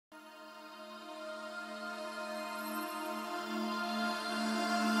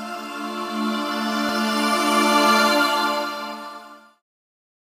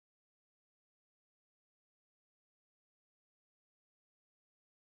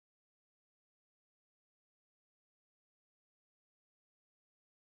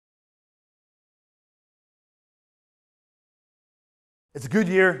It's a good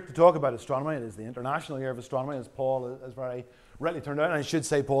year to talk about astronomy. It is the International Year of Astronomy, as Paul has very rightly turned out. And I should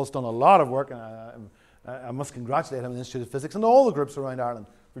say Paul's done a lot of work, and I must congratulate him and the Institute of Physics and all the groups around Ireland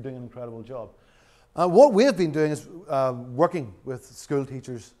for doing an incredible job. What we have been doing is working with school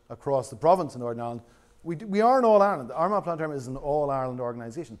teachers across the province in Northern Ireland. We are in All Ireland. The Armagh Planetarium is an All Ireland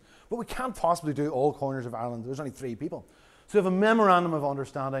organisation, but we can't possibly do all corners of Ireland. There's only 3 people. So we have a memorandum of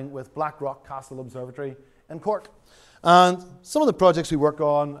understanding with Blackrock Castle Observatory in Cork. And some of the projects we work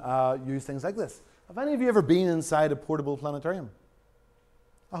on use things like this. Have any of you ever been inside a portable planetarium?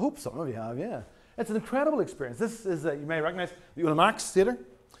 I hope some of you have, yeah. It's an incredible experience. This is, you may recognize, the Max Theatre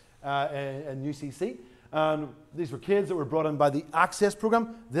in UCC. And these were kids that were brought in by the Access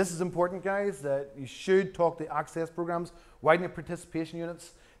Programme. This is important, guys, that you should talk to Access Programmes, widening participation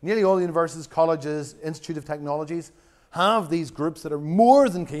units. Nearly all the universities, colleges, Institute of Technologies have these groups that are more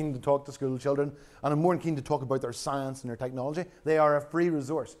than keen to talk to school children and are more than keen to talk about their science and their technology. They are a free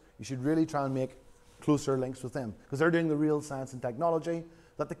resource. You should really try and make closer links with them because they're doing the real science and technology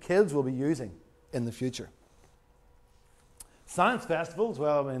that the kids will be using in the future. Science festivals,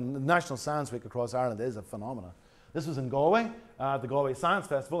 well, I mean, the National Science Week across Ireland is a phenomenon. This was in Galway, the Galway Science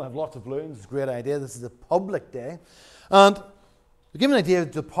Festival. They have lots of balloons. It's a great idea. This is a public day. And to give you an idea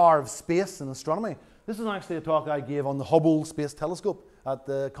of the power of space and astronomy, this is actually a talk I gave on the Hubble Space Telescope at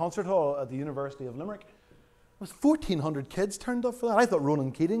the concert hall at the University of Limerick. It was 1,400 kids turned up for that. I thought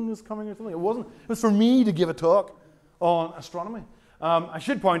Ronan Keating was coming or something. It wasn't. It was for me to give a talk on astronomy. I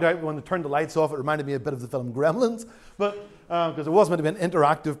should point out, when they turned the lights off, it reminded me a bit of the film Gremlins, but because it was meant to be an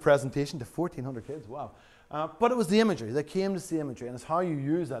interactive presentation to 1,400 kids. Wow. But it was the imagery. They came to see imagery, and it's how you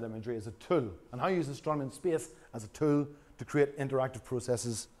use that imagery as a tool, and how you use astronomy and space as a tool to create interactive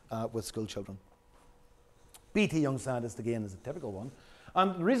processes with school children. BT Young Scientist, again, is a typical one.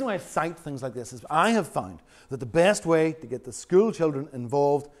 And the reason why I cite things like this is I have found that the best way to get the school children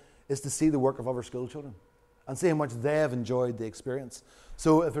involved is to see the work of other school children and see how much they have enjoyed the experience.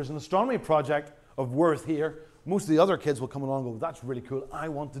 So if there's an astronomy project of worth here, most of the other kids will come along and go, that's really cool, I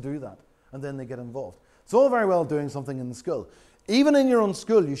want to do that. And then they get involved. It's all very well doing something in the school. Even in your own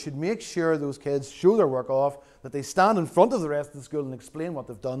school, you should make sure those kids show their work off, that they stand in front of the rest of the school and explain what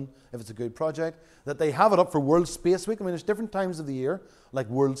they've done if it's a good project, that they have it up for World Space Week. I mean, there's different times of the year, like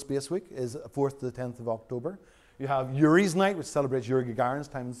World Space Week is 4th to the 10th of October. You have Yuri's Night, which celebrates Yuri Gagarin's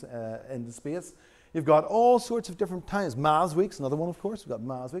times into space. You've got all sorts of different times. Mars Week's another one, of course. We've got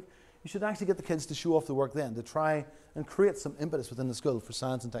Mars Week. You should actually get the kids to show off the work then, to try and create some impetus within the school for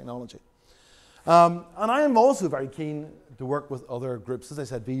science and technology. And I am also very keen to work with other groups, as I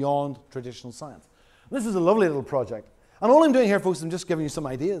said, beyond traditional science. This is a lovely little project. And all I'm doing here, folks, I'm just giving you some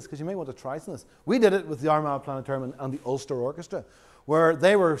ideas, because you may want to try some of this. We did it with the Armagh Planetarium and the Ulster Orchestra, where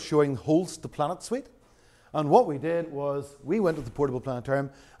they were showing Holst the Planet Suite. And what we did was we went to the portable planetarium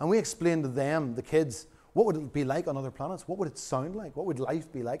and we explained to them, the kids, what would it be like on other planets? What would it sound like? What would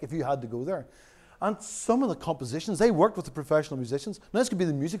life be like if you had to go there? And some of the compositions, they worked with the professional musicians. Now this could be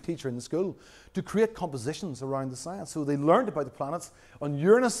the music teacher in the school to create compositions around the science. So they learned about the planets. On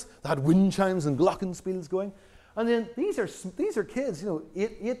Uranus, they had wind chimes and glockenspiels going. And then these are kids,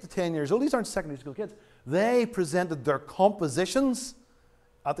 8 to 10 years old. These aren't secondary school kids. They presented their compositions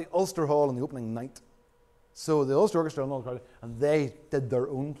at the Ulster Hall on the opening night. So the Ulster Orchestra and all the crowd, and they did their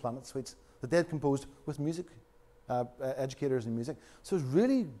own planet suites that they had composed with music, educators in music. So it's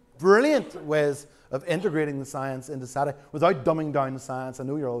really brilliant ways of integrating the science into society without dumbing down the science. I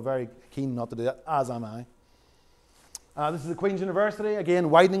know you're all very keen not to do that, as am I. This is the Queen's University, again,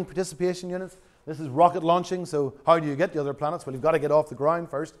 widening participation units. This is rocket launching, so how do you get to other planets? Well, you've got to get off the ground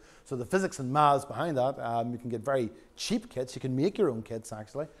first. So the physics and maths behind that, you can get very cheap kits. You can make your own kits,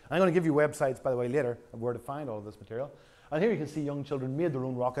 actually. I'm going to give you websites, by the way, later of where to find all of this material. And here you can see young children made their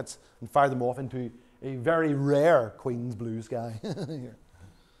own rockets and fired them off into a very rare Queen's blue sky. Here.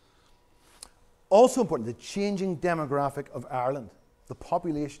 Also important, the changing demographic of Ireland. The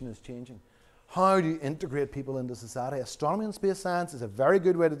population is changing. How do you integrate people into society? Astronomy and space science is a very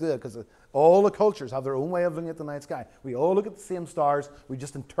good way to do it because all the cultures have their own way of looking at the night sky. We all look at the same stars, we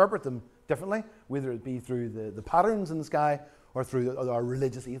just interpret them differently, whether it be through the patterns in the sky or through our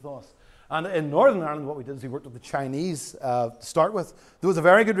religious ethos. And in Northern Ireland, what we did is we worked with the Chinese to start with. There was a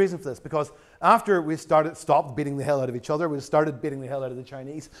very good reason for this, because after we stopped beating the hell out of each other, we started beating the hell out of the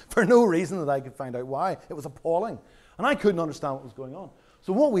Chinese for no reason that I could find out why. It was appalling. And I couldn't understand what was going on.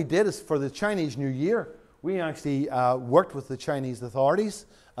 So what we did is, for the Chinese New Year, we actually worked with the Chinese authorities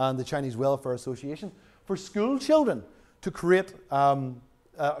and the Chinese Welfare Association for school children to create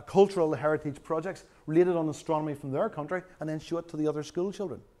cultural heritage projects related on astronomy from their country and then show it to the other school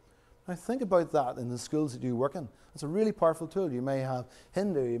children. Now think about that in the schools that you work in. It's a really powerful tool. You may have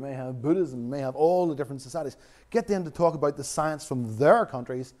Hindu, you may have Buddhism, you may have all the different societies. Get them to talk about the science from their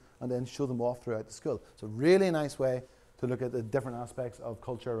countries and then show them off throughout the school. It's a really nice way to look at the different aspects of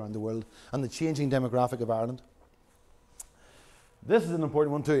culture around the world and the changing demographic of Ireland. This is an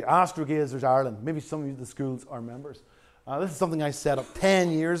important one too, Astrogazers Ireland. Maybe some of you, the schools are members. This is something I set up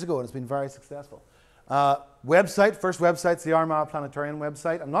 10 years ago and it's been very successful. Website, first website's the Armagh Planetarium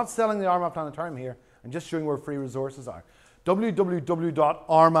website. I'm not selling the Armagh Planetarium here, I'm just showing where free resources are.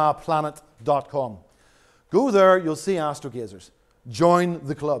 www.armaghplanet.com. Go there, you'll see Astrogazers. Join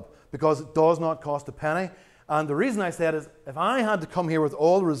the club because it does not cost a penny. And the reason I said is if I had to come here with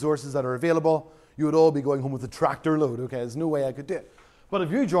all the resources that are available, you would all be going home with a tractor load. Okay, there's no way I could do it. But if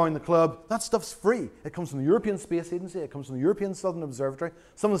you join the club, that stuff's free. It comes from the European Space Agency, it comes from the European Southern Observatory.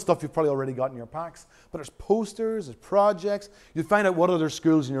 Some of the stuff you've probably already got in your packs. But there's posters, there's projects. You find out what other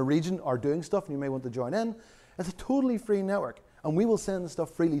schools in your region are doing stuff and you may want to join in. It's a totally free network. And we will send the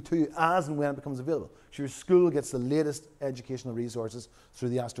stuff freely to you as and when it becomes available. So your school gets the latest educational resources through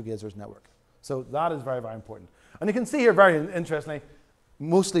the Astrogazers network. So that is very, very important. And you can see here, very interestingly,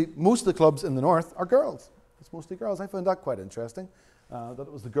 most of the clubs in the north are girls. It's mostly girls. I found that quite interesting. That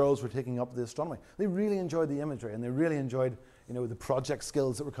it was the girls who were taking up the astronomy. They really enjoyed the imagery and they really enjoyed the project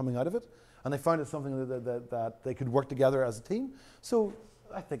skills that were coming out of it. And they found it something that they could work together as a team. So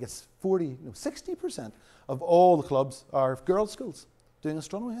I think it's 60% of all the clubs are girls' schools doing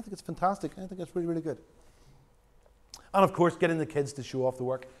astronomy. I think it's fantastic. I think it's really, really good. And of course, getting the kids to show off the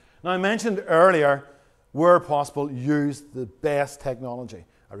work. Now I mentioned earlier, where possible, use the best technology.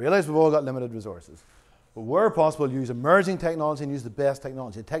 I realize we've all got limited resources. But where possible, use emerging technology and use the best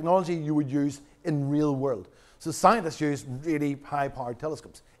technology. The technology you would use in real world. So scientists use really high-powered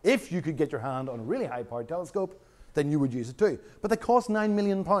telescopes. If you could get your hand on a really high-powered telescope, then you would use it too. But they cost £9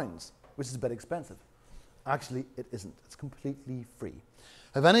 million, which is a bit expensive. Actually, it isn't. It's completely free.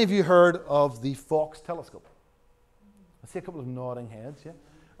 Have any of you heard of the Faulkes telescope? I see a couple of nodding heads, yeah.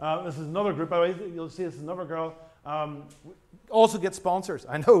 This is another group, by the way. You'll see this is another girl. Also get sponsors.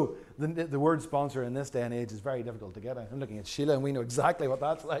 I know the word sponsor in this day and age is very difficult to get. I'm looking at Sheila and we know exactly what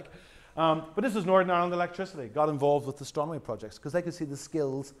that's like. But this is Northern Ireland Electricity. Got involved with astronomy projects because they could see the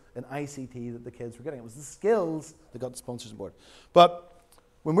skills in ICT that the kids were getting. It was the skills that got the sponsors on board. But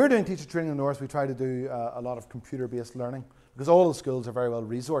when we're doing teacher training in the north, we try to do a lot of computer-based learning because all the schools are very well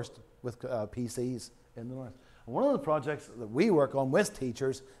resourced with PCs in the north. And one of the projects that we work on with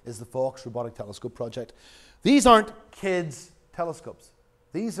teachers is the Faulkes Robotic Telescope Project. These aren't kids' telescopes.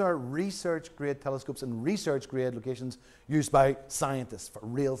 These are research-grade telescopes in research-grade locations used by scientists for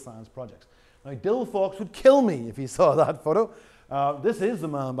real science projects. Now, Dill Faulkes would kill me if he saw that photo. This is the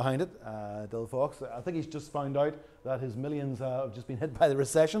man behind it, Dill Faulkes. I think he's just found out that his millions have just been hit by the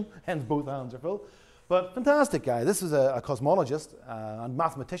recession, hence both hands are full. But fantastic guy. This is a cosmologist and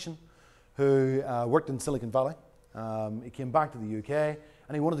mathematician who worked in Silicon Valley. He came back to the UK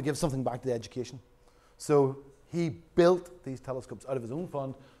and he wanted to give something back to the education. So he built these telescopes out of his own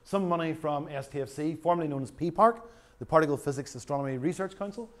fund, some money from STFC, formerly known as PPARC, the Particle Physics Astronomy Research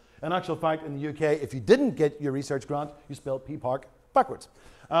Council. In actual fact, in the UK, if you didn't get your research grant, you spelled PPARC backwards.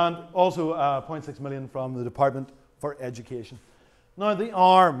 And also 0.6 million from the Department for Education. Now, they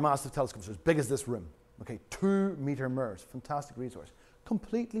are massive telescopes, as big as this room. Okay, 2-meter mirrors, fantastic resource,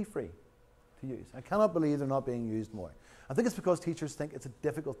 completely free to use. I cannot believe they're not being used more. I think it's because teachers think it's a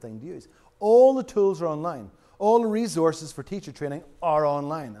difficult thing to use. All the tools are online. All the resources for teacher training are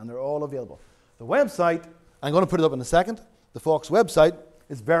online and they're all available. The website, I'm going to put it up in a second, the Faulkes website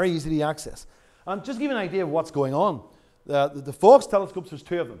is very easy to access. And just to give you an idea of what's going on, the Faulkes telescopes, there's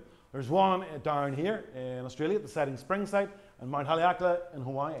 2 of them. There's one down here in Australia at the Siding Spring site and Mount Haleakala in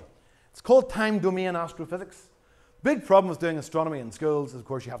Hawaii. It's called time domain astrophysics. Big problem with doing astronomy in schools is, of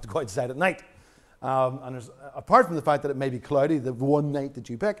course, you have to go outside at night. And there's, apart from the fact that it may be cloudy the one night that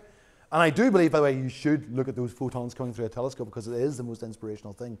you pick, and I do believe, by the way, you should look at those photons coming through a telescope because it is the most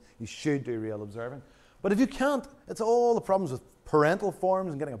inspirational thing. You should do real observing. But if you can't, it's all the problems with parental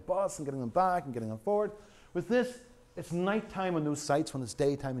forms and getting a bus and getting them back and getting them forward. With this, it's nighttime on those sites when it's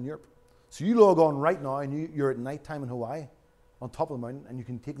daytime in Europe. So you log on right now and you're at nighttime in Hawaii on top of the mountain and you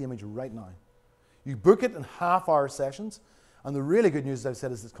can take the image right now. You book it in half-hour sessions. And the really good news, as I've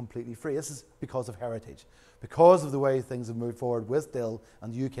said, is it's completely free. This is because of heritage, because of the way things have moved forward with Dill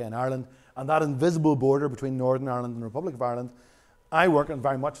and the UK and Ireland, and that invisible border between Northern Ireland and the Republic of Ireland. I work on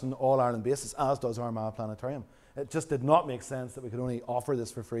very much an all-Ireland basis, as does Armagh Planetarium. It just did not make sense that we could only offer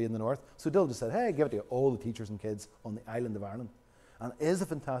this for free in the north. So Dill just said, hey, give it to all the teachers and kids on the island of Ireland. And it is a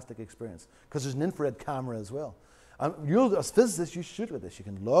fantastic experience, because there's an infrared camera as well. And as physicists, you shoot with this. You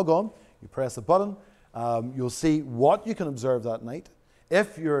can log on, you press a button, you'll see what you can observe that night.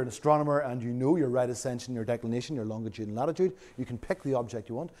 If you're an astronomer and you know your right ascension, your declination, your longitude and latitude, you can pick the object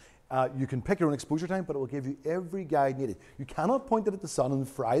you want. You can pick your own exposure time, but it will give you every guide needed. You cannot point it at the sun and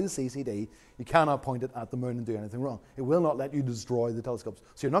fry the CCD. You cannot point it at the moon and do anything wrong. It will not let you destroy the telescopes.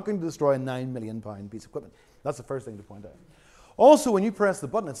 So you're not going to destroy a £9 million piece of equipment. That's the first thing to point out. Also, when you press the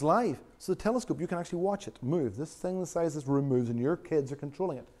button, it's live. So the telescope, you can actually watch it move. This thing the size of this room moves, and your kids are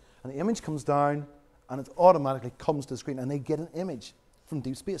controlling it. And the image comes down, and it automatically comes to the screen, and they get an image from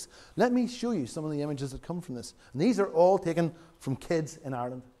deep space. Let me show you some of the images that come from this. And these are all taken from kids in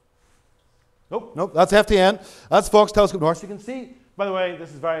Ireland. Nope, that's FTN. That's Faulkes Telescope North. So you can see, by the way, this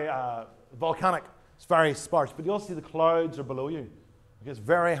is very volcanic. It's very sparse, but you'll see the clouds are below you. It's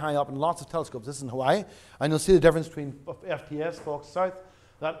very high up in lots of telescopes. This is in Hawaii. And you'll see the difference between FTS, Faulkes South.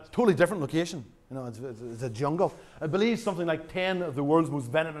 That's a totally different location. You know, it's a jungle. I believe something like 10 of the world's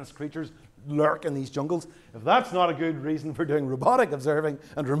most venomous creatures lurk in these jungles. If that's not a good reason for doing robotic observing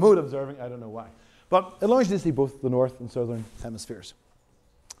and remote observing, I don't know why. But it allows you to see both the north and southern hemispheres.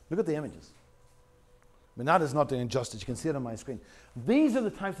 Look at the images. I mean, that is not doing justice. You can see it on my screen. These are the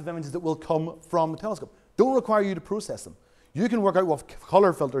types of images that will come from a telescope. Don't require you to process them. You can work out what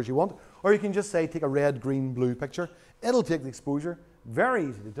color filters you want, or you can just say, take a red, green, blue picture. It'll take the exposure. Very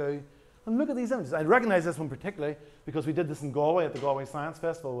easy to do. And look at these images. I recognize this one particularly because we did this in Galway at the Galway Science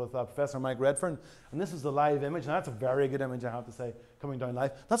Festival with Professor Mike Redfern. And this is the live image. And that's a very good image, I have to say, coming down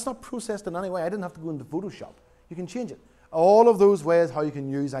live. That's not processed in any way. I didn't have to go into Photoshop. You can change it. All of those ways how you can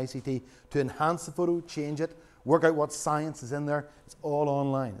use ICT to enhance the photo, change it, work out what science is in there. It's all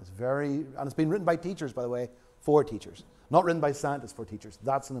online. And it's been written by teachers, by the way, for teachers. Not written by scientists for teachers.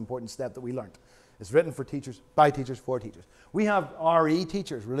 That's an important step that we learned. It's written for teachers, by teachers, for teachers. We have RE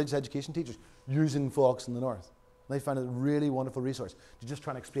teachers, religious education teachers, using Faulkes in the north. They find it a really wonderful resource to just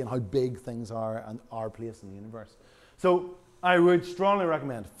try and explain how big things are and our place in the universe. So I would strongly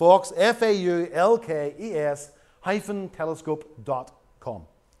recommend Faulkes, FAULKES-telescope.com.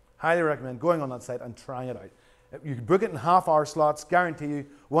 Highly recommend going on that site and trying it out. You can book it in half-hour slots. Guarantee you,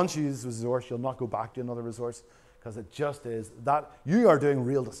 once you use the resource, you'll not go back to another resource, because it just is that you are doing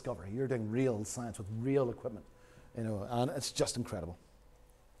real discovery. You're doing real science with real equipment, you know, and it's just incredible.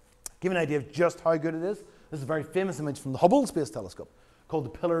 Give you an idea of just how good it is. This is a very famous image from the Hubble Space Telescope called the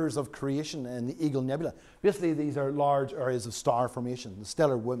Pillars of Creation in the Eagle Nebula. Basically, these are large areas of star formation, the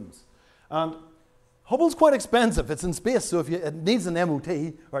stellar wombs. And Hubble's quite expensive. It's in space, so if it needs an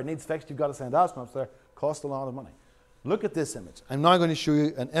MOT or it needs fixed, you've got to send astronauts there. Costs a lot of money. Look at this image. I'm now going to show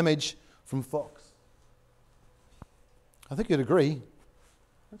you an image from Faulkes. I think you'd agree,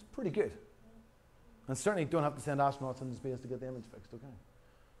 that's pretty good. And certainly don't have to send astronauts into space to get the image fixed, okay?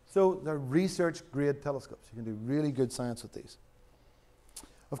 So they're research-grade telescopes. You can do really good science with these.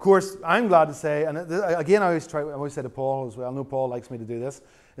 Of course, I'm glad to say, and again, I always say to Paul as well, I know Paul likes me to do this,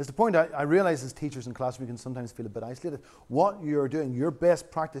 is to point out, I realize as teachers in class we can sometimes feel a bit isolated. What you're doing, your best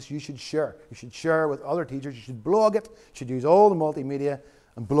practice, you should share. You should share with other teachers, you should blog it, you should use all the multimedia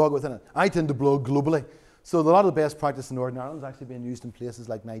and blog within it. I tend to blog globally. So a lot of the best practice in Northern Ireland is actually being used in places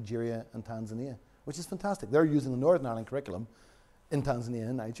like Nigeria and Tanzania, which is fantastic. They're using the Northern Ireland curriculum in Tanzania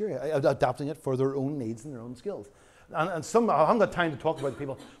and Nigeria, adapting it for their own needs and their own skills. And some, I haven't got time to talk about the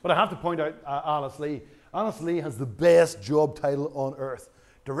people, but I have to point out Alice Lee. Alice Lee has the best job title on earth.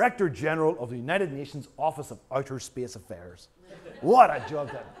 Director General of the United Nations Office of Outer Space Affairs. What a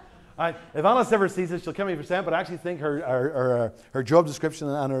job title. If Alice ever sees this, she'll kill me for saying, but I actually think her job description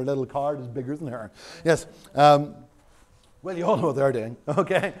and her little card is bigger than her. Yes. Well, you all know what they're doing,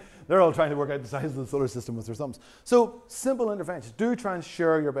 okay? They're all trying to work out the size of the solar system with their thumbs. So, simple interventions. Do try and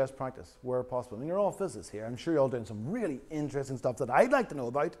share your best practice where possible. And you're all physicists here. I'm sure you're all doing some really interesting stuff that I'd like to know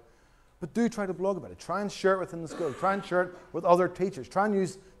about, but do try to blog about it. Try and share it within the school. Try and share it with other teachers. Try and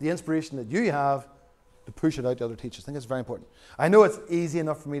use the inspiration that you have to push it out to other teachers. I think it's very important. I know it's easy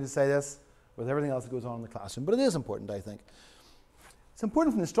enough for me to say this with everything else that goes on in the classroom, but it is important, I think. It's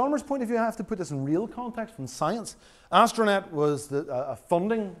important from the astronomer's point of view. I have to put this in real context from science. Astronet was a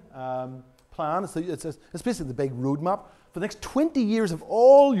funding plan. It's basically the big roadmap for the next 20 years of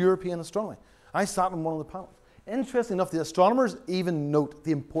all European astronomy. I sat on one of the panels. Interesting enough, the astronomers even note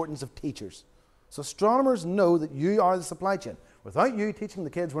the importance of teachers. So astronomers know that you are the supply chain. Without you teaching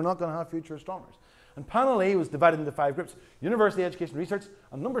the kids, we're not going to have future astronomers. And panel A was divided into 5 groups: university education research,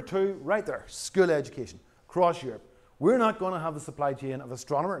 and number 2, right there, school education across Europe. We're not going to have the supply chain of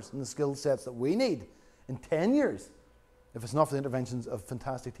astronomers and the skill sets that we need in 10 years if it's not for the interventions of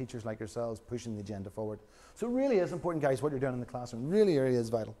fantastic teachers like yourselves pushing the agenda forward. So it really is important, guys, what you're doing in the classroom. Really is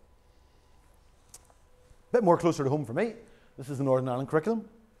vital. bit more closer to home for me. This is the Northern Ireland curriculum.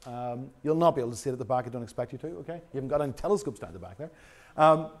 You'll not be able to see it at the back. I don't expect you to, okay? You haven't got any telescopes down the back there.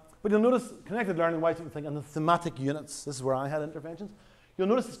 But you'll notice connected learning, why something, and the thematic units. This is where I had interventions. You'll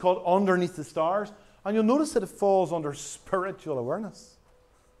notice it's called Underneath the Stars, and you'll notice that it falls under spiritual awareness.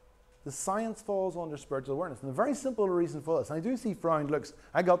 The science falls under spiritual awareness. And a very simple reason for this, and I do see frowned looks,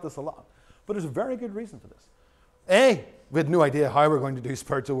 I got this a lot, but there's a very good reason for this. A, we had no idea how we're going to do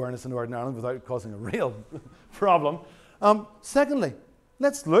spiritual awareness in Northern Ireland without causing a real problem. Secondly,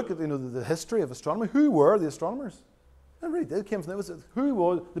 let's look at the history of astronomy. Who were the astronomers? It really did came from who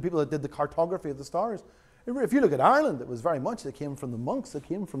were the people that did the cartography of the stars? If you look at Ireland, it was very much that came from the monks, that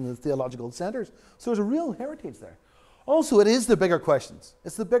came from the theological centres. So there's a real heritage there. Also, it is the bigger questions.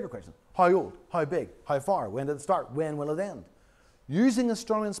 It's the bigger questions. How old? How big? How far? When did it start? When will it end? Using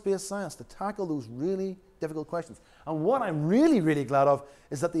astronomy and space science to tackle those really difficult questions. And what I'm really, really glad of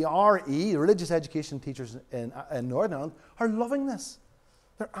is that the RE, the religious education teachers in Northern Ireland, are loving this.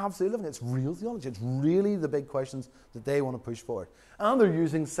 They're absolutely loving it. It's real theology. It's really the big questions that they want to push forward. And they're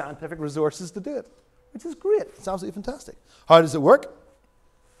using scientific resources to do it, which is great. It's absolutely fantastic. How does it work?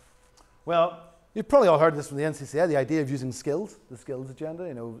 Well, you've probably all heard this from the NCCA, the idea of using skills, the skills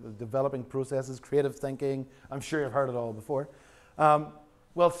agenda, developing processes, creative thinking. I'm sure you've heard it all before.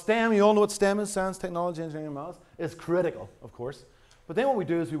 Well, STEM, you all know what STEM is, science, technology, engineering, and maths, is critical, of course. But then what we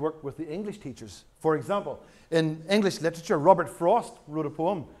do is we work with the English teachers. For example, in English literature, Robert Frost wrote a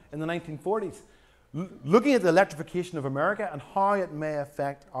poem in the 1940s looking at the electrification of America and how it may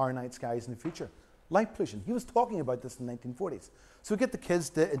affect our night skies in the future. Light pollution. He was talking about this in the 1940s. So we get the kids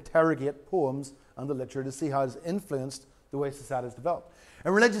to interrogate poems and the literature to see how it's influenced the way society has developed.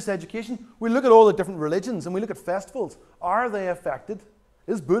 In religious education, we look at all the different religions and we look at festivals. Are they affected?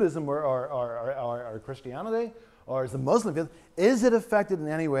 Is Buddhism or Christianity or is the Muslim faith, is it affected in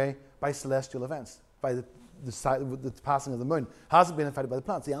any way by celestial events, by the passing of the moon? Has it been affected by the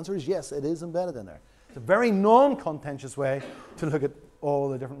planets? The answer is yes, it is embedded in there. It's a very non-contentious way to look at all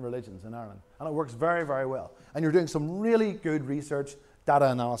the different religions in Ireland. And it works very, very well. And you're doing some really good research, data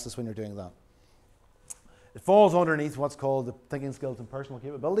analysis when you're doing that. It falls underneath what's called the Thinking Skills and Personal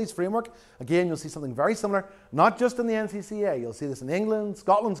Capabilities framework. Again, you'll see something very similar, not just in the NCCA. You'll see this in England.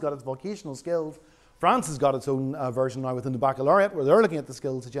 Scotland's got its vocational skills. France has got its own version now within the baccalaureate, where they're looking at the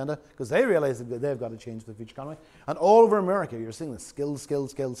skills agenda because they realize that they've got to change the future economy. And all over America, you're seeing this skills,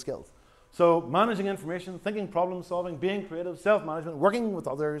 skills, skills, skills. So managing information, thinking, problem solving, being creative, self-management, working with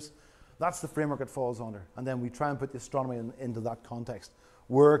others, that's the framework it falls under. And then we try and put the astronomy into that context.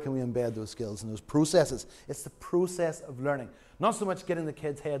 Where can we embed those skills and those processes? It's the process of learning. Not so much getting the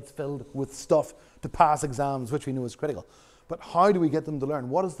kids' heads filled with stuff to pass exams, which we know is critical. But how do we get them to learn?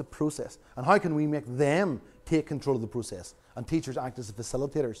 What is the process? And how can we make them take control of the process? And teachers act as the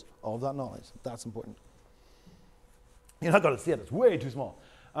facilitators of that knowledge. That's important. You're not going to see it. It's way too small.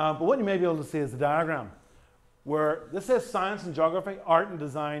 But what you may be able to see is the diagram, where this says science and geography, art and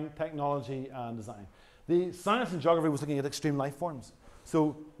design, technology and design. The science and geography was looking at extreme life forms.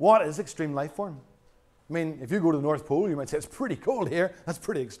 So what is extreme life form? I mean, if you go to the North Pole, you might say it's pretty cold here. That's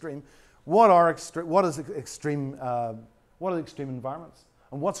pretty extreme. What are extreme environments?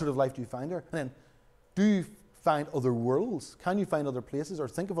 And what sort of life do you find there? And then, do you find other worlds? Can you find other places or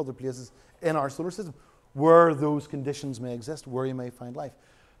think of other places in our solar system where those conditions may exist, where you may find life?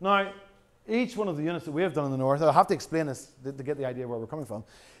 Now, each one of the units that we have done in the North, I'll have to explain this to get the idea of where we're coming from.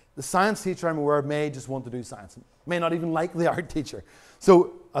 The science teacher, I'm aware, may just want to do science, may not even like the art teacher.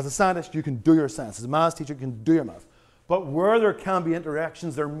 So, as a scientist, you can do your science. As a maths teacher, you can do your maths. But where there can be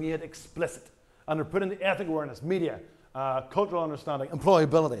interactions, they're made explicit. And they're put into ethical awareness, media, cultural understanding,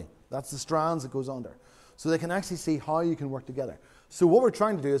 employability. That's the strands that goes under. So they can actually see how you can work together. So what we're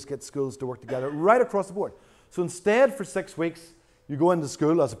trying to do is get schools to work together right across the board. So instead, for 6 weeks, you go into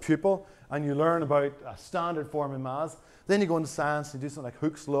school as a pupil and you learn about a standard form in maths. Then you go into science and you do something like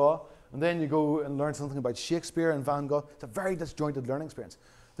Hooke's Law. And then you go and learn something about Shakespeare and Van Gogh. It's a very disjointed learning experience.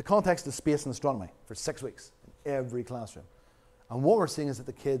 The context is space and astronomy for 6 weeks in every classroom. And what we're seeing is that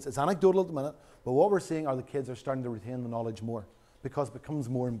the kids, it's anecdotal at the minute, but what we're seeing are the kids are starting to retain the knowledge more because it becomes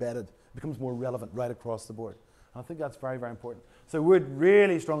more embedded, it becomes more relevant right across the board. And I think that's very, very important. So I would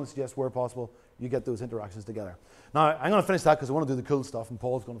really strongly suggest, where possible, you get those interactions together. Now, I'm going to finish that because I want to do the cool stuff, and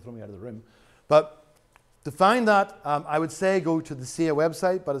Paul's going to throw me out of the room. But to find that, I would say go to the CA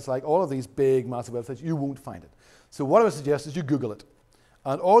website, but it's like all of these big, massive websites, you won't find it. So what I would suggest is you Google it.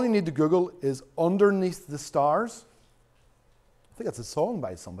 And all you need to Google is Underneath the Stars. I think that's a song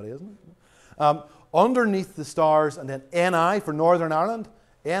by somebody, isn't it? Underneath the Stars, and then NI for Northern Ireland,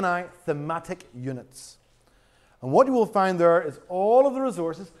 NI thematic units. And what you will find there is all of the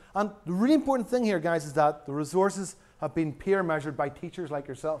resources. And the really important thing here, guys, is that the resources have been peer measured by teachers like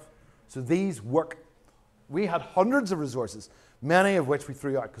yourself. So these work. We had hundreds of resources, many of which we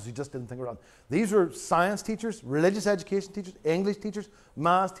threw out because we just didn't think around. These were science teachers, religious education teachers, English teachers,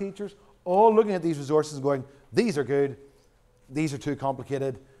 maths teachers, all looking at these resources and going, these are good, these are too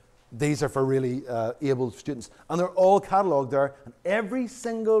complicated, these are for really able students. And they're all catalogued there, and every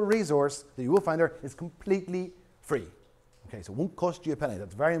single resource that you will find there is completely free. Okay, so it won't cost you a penny.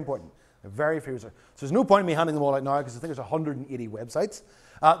 That's very important. They're very free resources. So there's no point in me handing them all out now because I think there's 180 websites.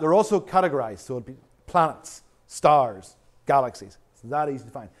 They're also categorized, so it'd be planets, stars, galaxies. It's that easy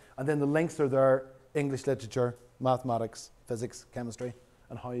to find. And then the links are there, English literature, mathematics, physics, chemistry,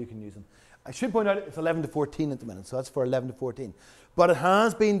 and how you can use them. I should point out it's 11 to 14 at the minute, so that's for 11 to 14. But it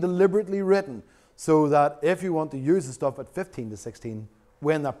has been deliberately written so that if you want to use the stuff at 15 to 16,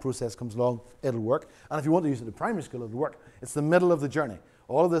 when that process comes along, it'll work. And if you want to use it at primary school, it'll work. It's the middle of the journey.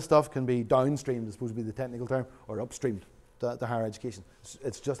 All of this stuff can be downstreamed, is supposed to be the technical term, or upstreamed. The higher education.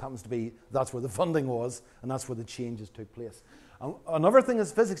 It just happens to be that's where the funding was, and that's where the changes took place. Another thing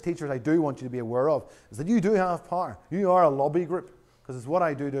as physics teachers I do want you to be aware of is that you do have power. You are a lobby group, because it's what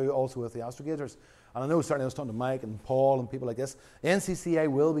I do also with the Astrogazers. And I know certainly I was talking to Mike and Paul and people like this. NCCA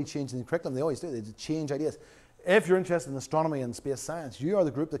will be changing the curriculum. They always do. They change ideas. If you're interested in astronomy and space science, you are the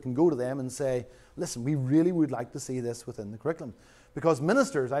group that can go to them and say, listen, we really would like to see this within the curriculum. Because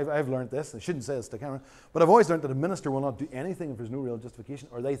ministers, I've learned this, I shouldn't say this to camera, but I've always learned that a minister will not do anything if there's no real justification,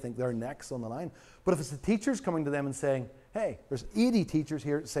 or they think they're next on the line. But if it's the teachers coming to them and saying, hey, there's 80 teachers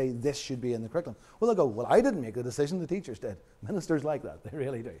here that say this should be in the curriculum, well, they'll go, well, I didn't make the decision, the teachers did. Ministers like that, they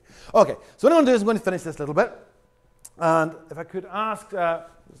really do. Okay, so what I'm going to do is I'm going to finish this little bit. And if I could ask,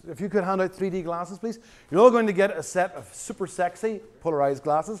 if you could hand out 3D glasses, please. You're all going to get a set of super sexy polarized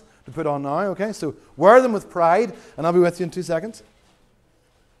glasses to put on now, okay? So wear them with pride, and I'll be with you in 2 seconds.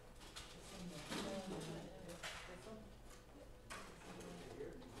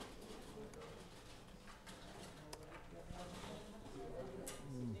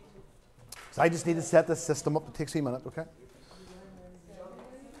 So I just need to set this system up. It takes a minute, okay?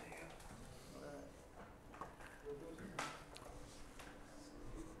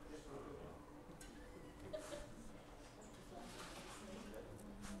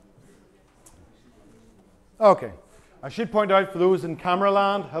 Okay. I should point out for those in camera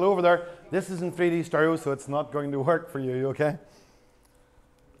land, hello over there, this is in 3D stereo, so it's not going to work for you, okay?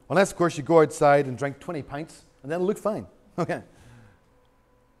 Unless, of course, you go outside and drink 20 pints, and then it'll look fine, okay?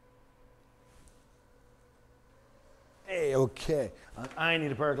 Hey, okay. And I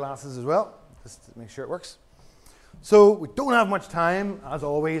need a pair of glasses as well, just to make sure it works. So we don't have much time. As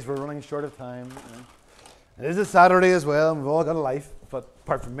always, we're running short of time. It is a Saturday as well, and we've all got a life, but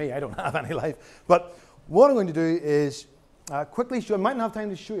apart from me, I don't have any life. But what I'm going to do is quickly show, I mightn't have time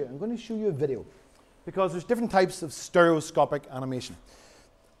to show you, I'm going to show you a video, because there's different types of stereoscopic animation.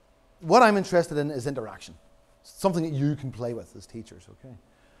 What I'm interested in is interaction, something that you can play with as teachers, okay?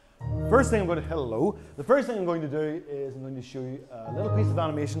 First thing I'm going to, hello. The first thing I'm going to do is I'm going to show you a little piece of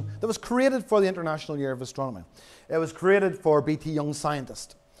animation that was created for the International Year of Astronomy. It was created for BT Young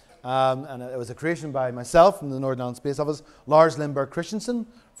Scientist. And it was a creation by myself from the Northern Ireland Space Office, Lars Lindberg Christensen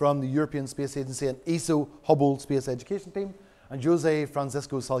from the European Space Agency and ESO Hubble Space Education Team, and Jose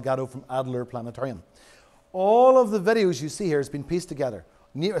Francisco Salgado from Armagh Planetarium. All of the videos you see here has been pieced together.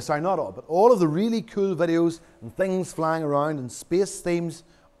 Sorry, not all, but all of the really cool videos and things flying around and space themes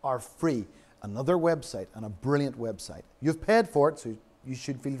are free. Another website, and a brilliant website. You've paid for it, so you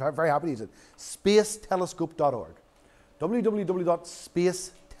should feel very happy to use it. Spacetelescope.org.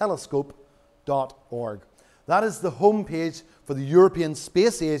 www.spacetelescope.org. That is the homepage for the European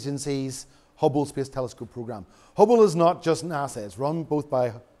Space Agency's Hubble Space Telescope program. Hubble is not just NASA, it's run both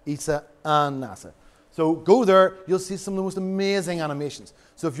by ESA and NASA. So go there, you'll see some of the most amazing animations.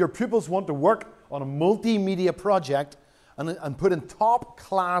 So if your pupils want to work on a multimedia project and put in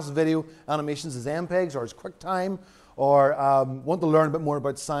top-class video animations as MPEGs or as QuickTime, or want to learn a bit more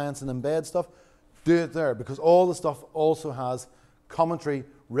about science and embed stuff, do it there, because all the stuff also has commentary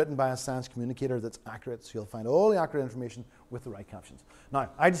written by a science communicator that's accurate, so you'll find all the accurate information with the right captions.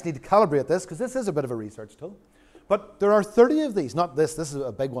 Now, I just need to calibrate this, because this is a bit of a research tool. But there are 30 of these, not this is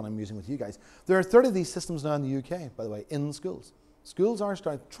a big one I'm using with you guys. There are 30 of these systems now in the UK, by the way, in schools. Schools are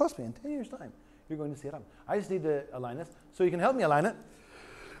starting, trust me, in 10 years' time, you're going to see it happen. I just need to align this, so you can help me align it.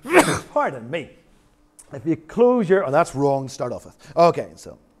 Pardon me. If you close your, oh, that's wrong to start off with. Okay,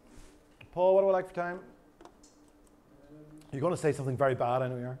 so, Paul, what do I like for time? You're going to say something very bad, I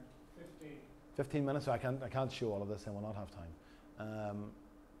know you are. 15. 15 minutes, so I can't show all of this, and we'll not have time.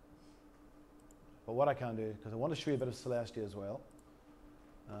 But what I can do, because I want to show you a bit of celestia as well,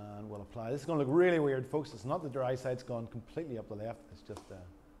 and we'll apply. This is going to look really weird, folks. It's not that your eyesight's gone completely up the left. It's just this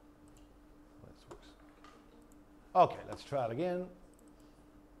works. Okay, let's try it again.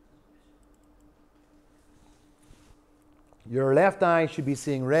 Your left eye should be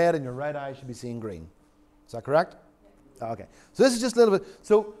seeing red, and your right eye should be seeing green. Is that correct? Yeah. Okay. So this is just a little bit.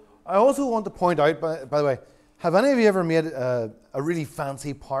 So I also want to point out, by the way, have any of you ever made a really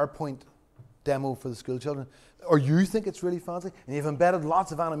fancy PowerPoint demo for the school children? Or you think it's really fancy, and you've embedded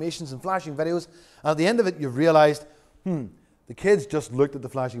lots of animations and flashing videos, and at the end of it you've realized, the kids just looked at the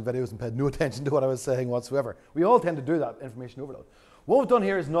flashing videos and paid no attention to what I was saying whatsoever. We all tend to do that, information overload. What we've done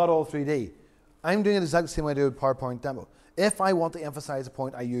here is not all 3D. I'm doing it exactly the same way I do with PowerPoint demo. If I want to emphasize a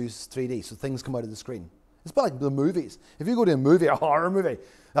point, I use 3D, so things come out of the screen. It's about like the movies. If you go to a movie, a horror movie,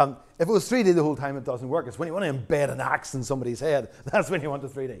 if it was 3D the whole time, it doesn't work. It's when you want to embed an axe in somebody's head, that's when you want the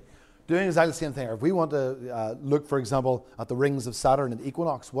 3D. Doing exactly the same thing. If we want to look, for example, at the rings of Saturn at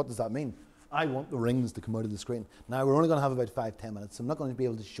equinox, what does that mean? I want the rings to come out of the screen. Now, we're only going to have about 5-10 minutes, so I'm not going to be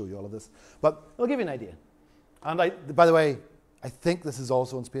able to show you all of this, but I'll give you an idea. And by the way, I think this is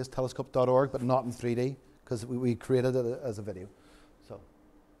also on spacetelescope.org, but not in 3D, because we created it as a video. So,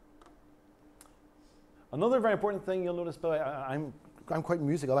 another very important thing you'll notice, by the way, I'm quite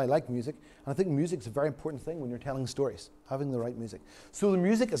musical. I like music, and I think music's a very important thing when you're telling stories, having the right music. So the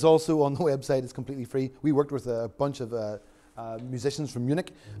music is also on the website. It's completely free. We worked with a bunch of musicians from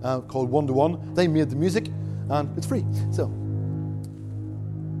Munich called 1 to 1. They made the music, and it's free. So,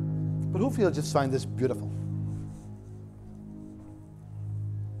 but hopefully you'll just find this beautiful.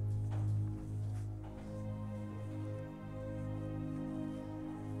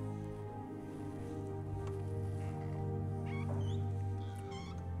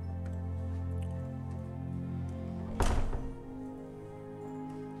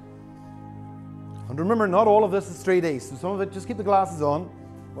 And remember, not all of this is 3D, so some of it, just keep the glasses on,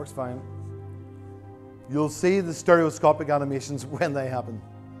 works fine. You'll see the stereoscopic animations when they happen.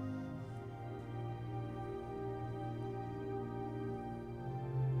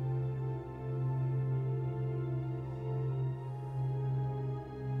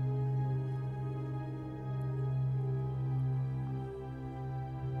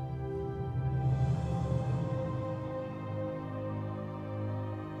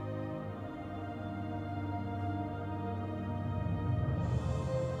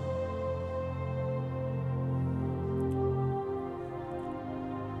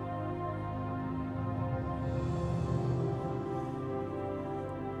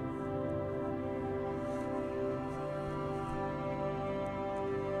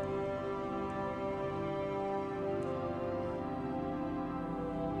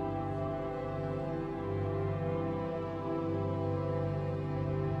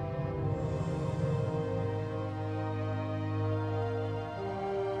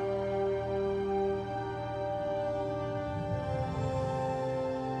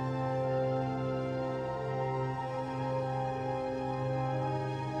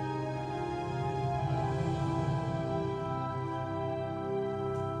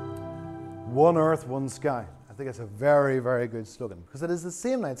 One Earth, one sky. I think it's a very, very good slogan, because it is the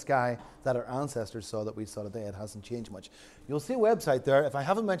same night sky that our ancestors saw that we saw today. It hasn't changed much. You'll see a website there. If I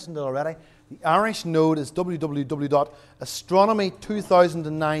haven't mentioned it already, the Irish node is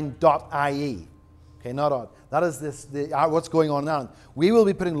www.astronomy2009.ie. Okay, not odd. That is what's going on now. We will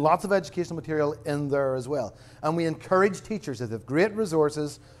be putting lots of educational material in there as well. And we encourage teachers, if they have great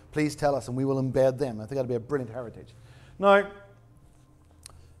resources, please tell us, and we will embed them. I think that'll be a brilliant heritage. Now,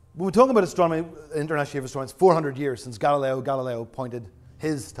 when we're talking about astronomy, International Year of Astronomy, it's 400 years since Galileo pointed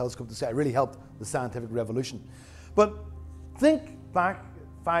his telescope to the sky. It really helped the scientific revolution. But think back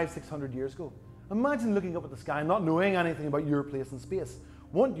 500-600 years ago. Imagine looking up at the sky, not knowing anything about your place in space.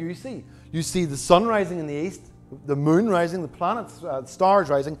 What do you see? You see the sun rising in the east, the moon rising, the planets, stars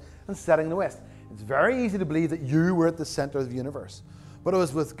rising, and setting in the west. It's very easy to believe that you were at the center of the universe. But it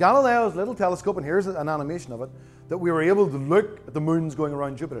was with Galileo's little telescope, and here's an animation of it, that we were able to look at the moons going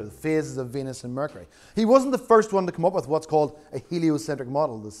around Jupiter, the phases of Venus and Mercury. He wasn't the first one to come up with what's called a heliocentric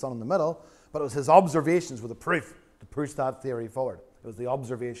model, the sun in the middle, but it was his observations with the proof to push that theory forward. It was the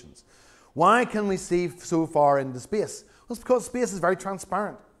observations. Why can we see so far into space? Well, it's because space is very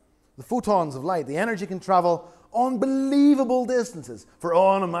transparent. The photons of light, the energy can travel unbelievable distances for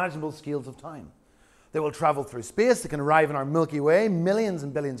unimaginable scales of time. They will travel through space. They can arrive in our Milky Way millions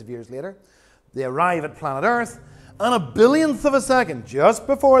and billions of years later. They arrive at planet Earth, and a billionth of a second, just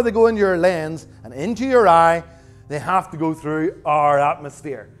before they go into your lens and into your eye, they have to go through our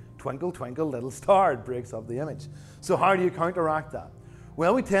atmosphere. Twinkle, twinkle, little star, it breaks up the image. So how do you counteract that?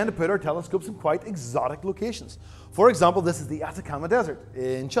 Well, we tend to put our telescopes in quite exotic locations. For example, this is the Atacama Desert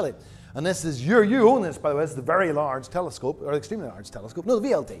in Chile. And this is you own this, by the way. This is the very large telescope, or extremely large telescope. No, the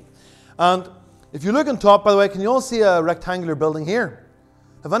VLT. And if you look on top, by the way, can you all see a rectangular building here?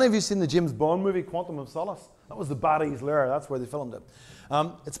 Have any of you seen the James Bond movie, Quantum of Solace? That was the baddies' lair. That's where they filmed it.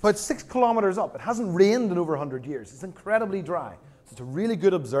 It's about 6 kilometers up. It hasn't rained in over 100 years. It's incredibly dry. So it's a really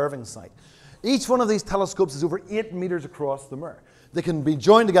good observing site. Each one of these telescopes is over 8 meters across the mirror. They can be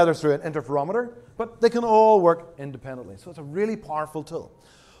joined together through an interferometer, but they can all work independently. So it's a really powerful tool.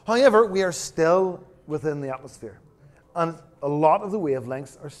 However, we are still within the atmosphere. And a lot of the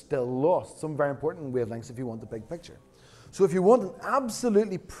wavelengths are still lost. Some very important wavelengths if you want the big picture. So if you want an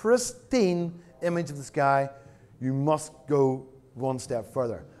absolutely pristine image of the sky, you must go one step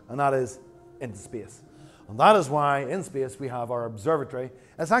further. And that is into space. And that is why in space we have our observatory.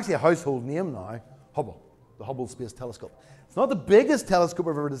 It's actually a household name now, Hubble, the Hubble Space Telescope. It's not the biggest telescope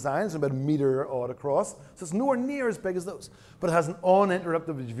I've ever designed. It's about 1 meter odd across. So it's nowhere near as big as those. But it has an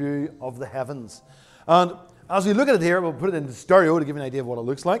uninterrupted view of the heavens. And as we look at it here, we'll put it into stereo to give you an idea of what it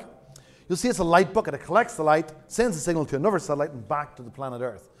looks like. You'll see it's a light bucket. It collects the light, sends the signal to another satellite and back to the planet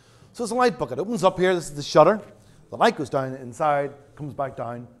Earth. So it's a light bucket. It opens up here. This is the shutter. The light goes down inside, comes back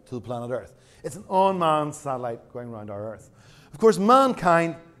down to the planet Earth. It's an unmanned satellite going around our Earth. Of course,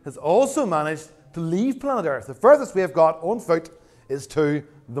 mankind has also managed to leave planet Earth. The furthest we have got on foot is to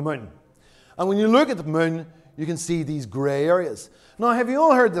the moon. And when you look at the moon, you can see these grey areas. Now, have you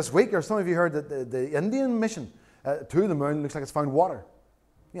all heard this week, or some of you heard that the Indian mission to the moon looks like it's found water?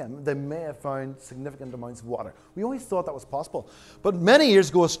 Yeah, they may have found significant amounts of water. We always thought that was possible. But many years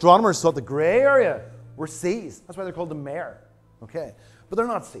ago, astronomers thought the grey area were seas. That's why they're called the mare. Okay? But they're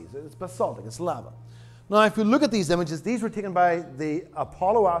not seas. It's basaltic. It's lava. Now, if you look at these images, these were taken by the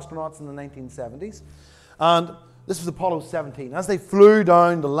Apollo astronauts in the 1970s. And this was Apollo 17. As they flew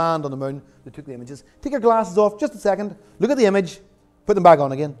down to land on the moon, they took the images. Take your glasses off just a second. Look at the image. Put them back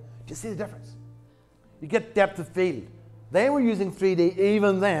on again. Do you see the difference? You get depth of field. They were using 3D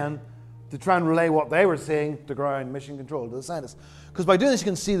even then to try and relay what they were seeing to ground mission control to the scientists. Because by doing this, you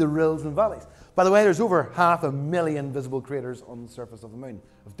can see the rills and valleys. By the way, there's over 500,000 visible craters on the surface of the moon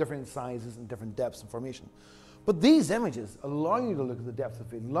of different sizes and different depths of formation. But these images allow you to look at the depth of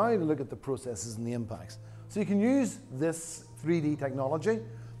field, allow you to look at the processes and the impacts. So you can use this 3D technology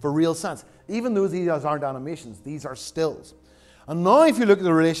for real science. Even though these aren't animations, these are stills. And now if you look at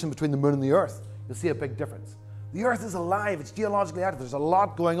the relation between the moon and the Earth, you'll see a big difference. The Earth is alive, it's geologically active, there's a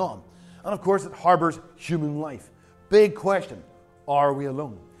lot going on. And of course it harbours human life. Big question, are we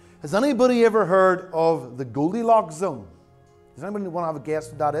alone? Has anybody ever heard of the Goldilocks zone? Does anybody want to have a guess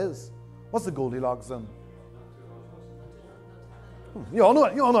what that is? What's the Goldilocks zone? You all know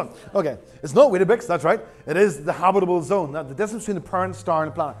it, you all know it. Okay, it's not Weetabix, that's right. It is the habitable zone, the distance between the parent star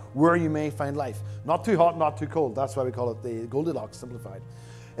and the planet, where you may find life. Not too hot, not too cold. That's why we call it the Goldilocks simplified.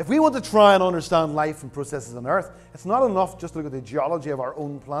 If we want to try and understand life and processes on Earth, it's not enough just to look at the geology of our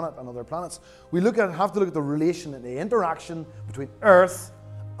own planet and other planets. We have to look at the relation and the interaction between Earth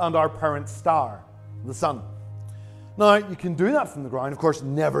and our parent star, the Sun. Now, you can do that from the ground. Of course,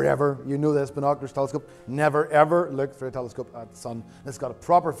 never ever, you know this, binoculars, telescope, never ever look through a telescope at the Sun. It's got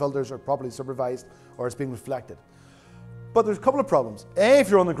proper filters or properly supervised or it's being reflected. But there's a couple of problems. A, if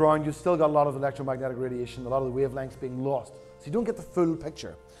you're on the ground, you've still got a lot of electromagnetic radiation, a lot of the wavelengths being lost. So you don't get the full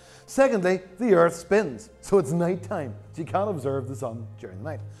picture. Secondly, the Earth spins, so it's nighttime, so you can't observe the Sun during the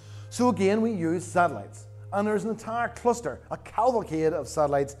night. So again, we use satellites. And there's an entire cluster, a cavalcade of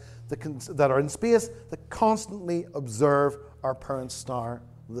satellites that are in space that constantly observe our parent star,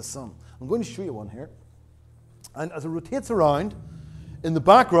 the Sun. I'm going to show you one here. And as it rotates around, in the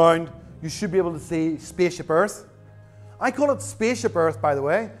background, you should be able to see Spaceship Earth. I call it Spaceship Earth, by the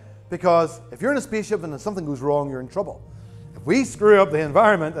way, because if you're in a spaceship and something goes wrong, you're in trouble. If we screw up the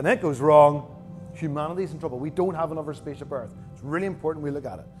environment and it goes wrong, humanity's in trouble. We don't have another Spaceship Earth. It's really important we look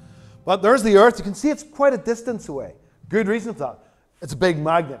at it. But there's the Earth. You can see it's quite a distance away. Good reason for that. It's a big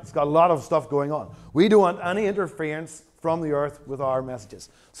magnet. It's got a lot of stuff going on. We don't want any interference from the Earth with our messages.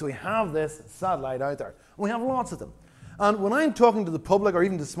 So we have this satellite out there. And we have lots of them. And when I'm talking to the public or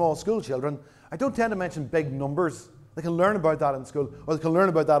even to small school children, I don't tend to mention big numbers. They can learn about that in school, or they can learn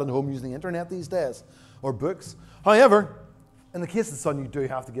about that at home using the internet these days, or books. However, in the case of the Sun, you do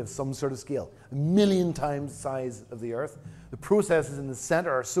have to give some sort of scale. 1,000,000 times the size of the Earth. The processes in the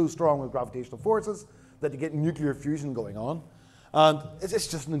center are so strong with gravitational forces that you get nuclear fusion going on. And it's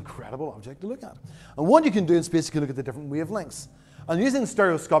just an incredible object to look at. And what you can do in space, you can look at the different wavelengths. And using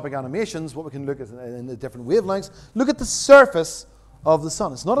stereoscopic animations, what we can look at in the different wavelengths, look at the surface of the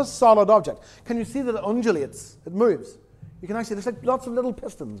Sun. It's not a solid object. Can you see that it undulates? It moves. you can actually, there's like lots of little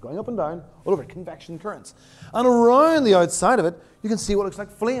pistons going up and down all over, convection currents. And around the outside of it, you can see what looks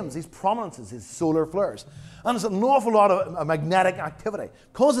like flames, these prominences, these solar flares. And there's an awful lot of magnetic activity.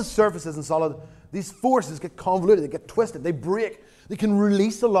 Because the surface isn't solid, these forces get convoluted, they get twisted, they break. They can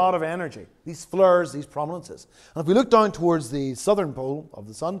release a lot of energy, these flares, these prominences. And if we look down towards the southern pole of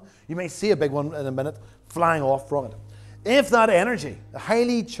the sun, you may see a big one in a minute flying off from it. If that energy, the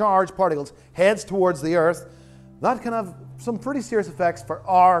highly charged particles, heads towards the Earth, that can have some pretty serious effects for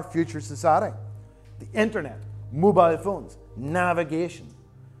our future society. The internet, mobile phones, navigation.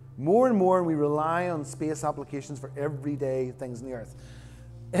 More and more we rely on space applications for everyday things on the Earth.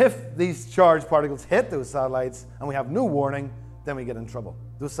 If these charged particles hit those satellites and we have no warning, then we get in trouble.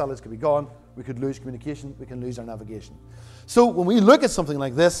 Those satellites could be gone, we could lose communication, we can lose our navigation. So when we look at something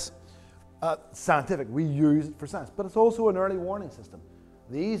like this, scientific, we use it for science, but it's also an early warning system.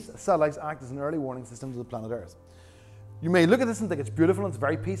 These satellites act as an early warning system to the planet Earth. You may look at this and think it's beautiful and it's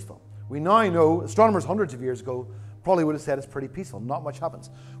very peaceful. We now know, astronomers hundreds of years ago probably would have said it's pretty peaceful, not much happens.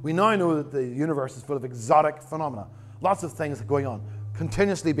 We now know that the universe is full of exotic phenomena, lots of things going on,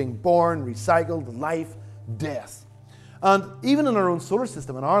 continuously being born, recycled, life, death. And even in our own solar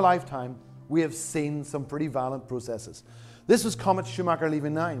system, in our lifetime, we have seen some pretty violent processes. This was Comet Schumacher-Levy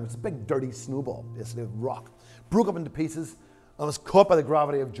 9, which is a big dirty snowball, basically of rock. Broke up into pieces and was caught by the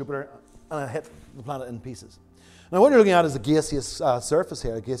gravity of Jupiter and it hit the planet in pieces. Now what you're looking at is a gaseous surface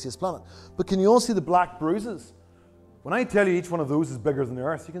here, a gaseous planet. But can you all see the black bruises? When I tell you each one of those is bigger than the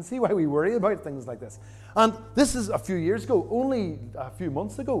Earth, you can see why we worry about things like this. And this is a few years ago, only a few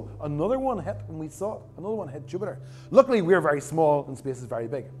months ago, another one hit and we saw it. Another one hit Jupiter. Luckily, we're very small and space is very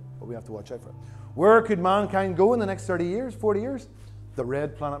big, but we have to watch out for it. Where could mankind go in the next 30 years, 40 years? The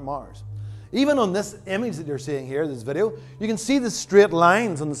red planet Mars. Even on this image that you're seeing here, this video, you can see the straight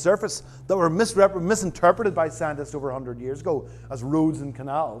lines on the surface that were misinterpreted by scientists over 100 years ago as roads and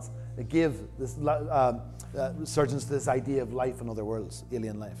canals. It gave this resurgence to this idea of life in other worlds,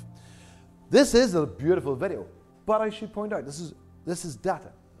 alien life. This is a beautiful video, but I should point out, this is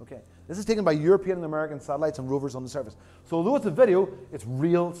data, okay? This is taken by European and American satellites and rovers on the surface. So although it's a video, it's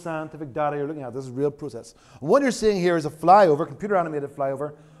real scientific data you're looking at. This is a real process. And what you're seeing here is a flyover, computer-animated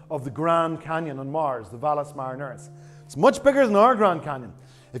flyover, of the Grand Canyon on Mars, the Valles Marineris. It's much bigger than our Grand Canyon.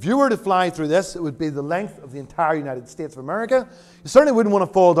 If you were to fly through this, it would be the length of the entire United States of America. You certainly wouldn't want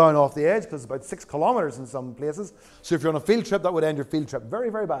to fall down off the edge because it's about 6 kilometers in some places. So if you're on a field trip, that would end your field trip very,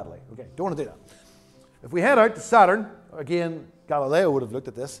 very badly. Okay, don't want to do that. If we head out to Saturn, again, Galileo would have looked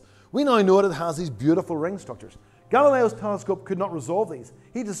at this. We now know that it has these beautiful ring structures. Galileo's telescope could not resolve these.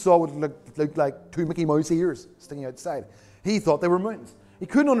 He just saw what looked like 2 Mickey Mouse ears sticking outside. He thought they were mountains. He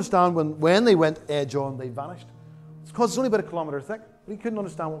couldn't understand when they went edge on, they vanished. It's because it's only about 1 kilometer thick, but he couldn't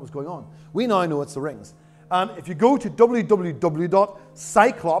understand what was going on. We now know it's the rings. And if you go to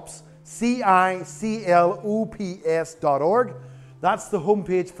www.cyclops.org, that's the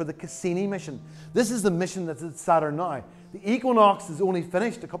homepage for the Cassini mission. This is the mission that's at Saturn now. The equinox is only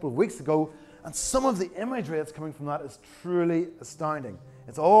finished a couple of weeks ago, and some of the imagery that's coming from that is truly astounding.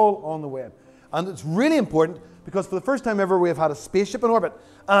 It's all on the web. And it's really important because for the first time ever we have had a spaceship in orbit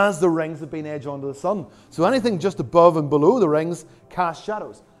as the rings have been edged onto the sun. So anything just above and below the rings cast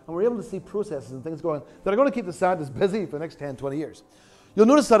shadows. And we're able to see processes and things going that are going to keep the scientists busy for the next 10, 20 years. You'll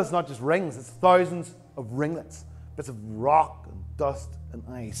notice that it's not just rings, it's thousands of ringlets, bits of rock and dust and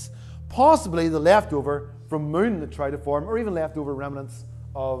ice. Possibly the leftover from moon that tried to form, or even leftover remnants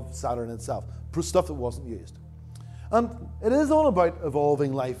of Saturn itself, stuff that wasn't used. And it is all about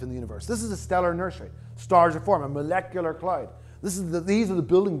evolving life in the universe. This is a stellar nursery. Stars are forming, a molecular cloud. These are the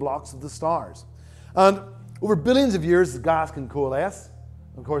building blocks of the stars. And over billions of years, the gas can coalesce.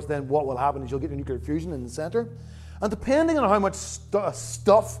 Of course, then what will happen is you'll get a nuclear fusion in the center. And depending on how much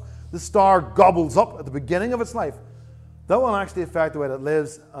stuff the star gobbles up at the beginning of its life, that will actually affect the way that it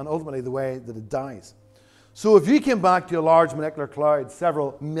lives and ultimately the way that it dies. So if you came back to a large molecular cloud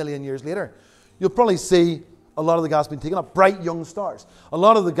several million years later, you'll probably see a lot of the gas being taken up, bright young stars. A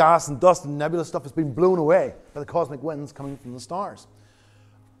lot of the gas and dust and nebulous stuff has been blown away by the cosmic winds coming from the stars.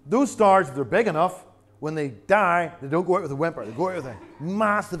 Those stars, if they're big enough, when they die, they don't go out with a whimper. They go out with a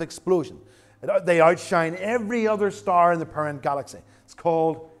massive explosion. They outshine every other star in the parent galaxy. It's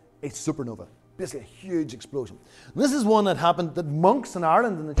called a supernova, basically a huge explosion. And this is one that happened that monks in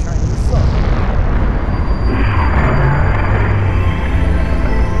Ireland in the Chinese sun.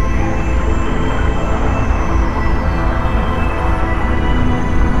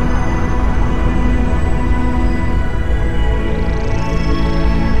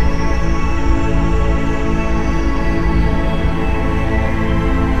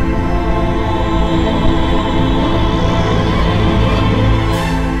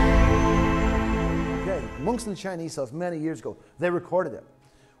 Chinese saw this many years ago. They recorded it.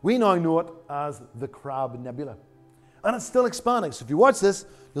 We now know it as the Crab Nebula. And it's still expanding. So if you watch this,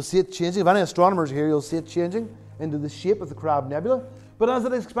 you'll see it changing. If any astronomers are here, you'll see it changing into the shape of the Crab Nebula. But as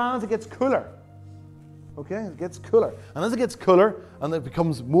it expands, it gets cooler. Okay, it gets cooler. And as it gets cooler and it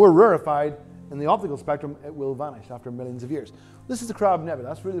becomes more rarefied in the optical spectrum, it will vanish after millions of years. This is the Crab Nebula.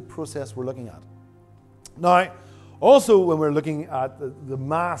 That's really the process we're looking at. Now, also when we're looking at the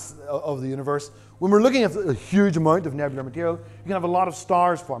mass of the universe, when we're looking at a huge amount of nebular material, you can have a lot of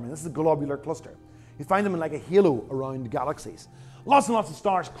stars forming. This is a globular cluster. You find them in like a halo around galaxies. Lots and lots of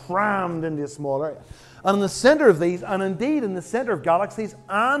stars crammed into a small area. And in the center of these, and indeed in the center of galaxies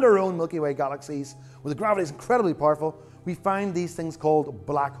and our own Milky Way galaxies, where the gravity is incredibly powerful, we find these things called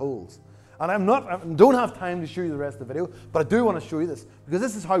black holes. And I don't have time to show you the rest of the video, but I do want to show you this, because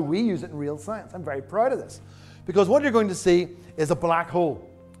this is how we use it in real science. I'm very proud of this. Because what you're going to see is a black hole.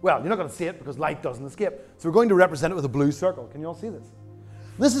 Well, you're not going to see it because light doesn't escape. So we're going to represent it with a blue circle. Can you all see this?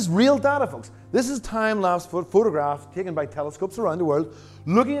 This is real data, folks. This is time-lapse photographs taken by telescopes around the world,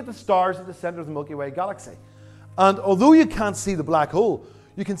 looking at the stars at the center of the Milky Way galaxy. And although you can't see the black hole,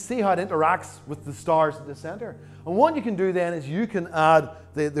 you can see how it interacts with the stars at the center. And what you can do then is you can add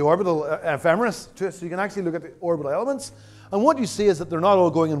the orbital ephemeris to it, so you can actually look at the orbital elements. And what you see is that they're not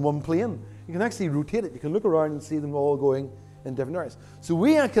all going in one plane. You can actually rotate it. You can look around and see them all going in different areas. So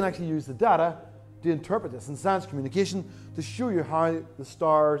we can actually use the data to interpret this in science communication to show you how the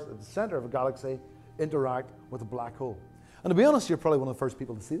stars at the center of a galaxy interact with a black hole. And to be honest, you're probably one of the first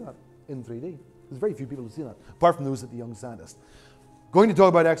people to see that in 3D. There's very few people who see that, apart from those at the Young Scientist. Going to talk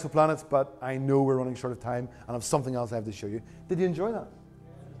about exoplanets, but I know we're running short of time and I have something else I have to show you. Did you enjoy that?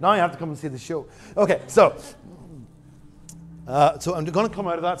 Now you have to come and see the show. Okay, so I'm going to come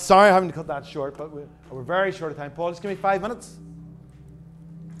out of that. Sorry I'm having to cut that short, but we're very short of time. Paul, just give me 5 minutes.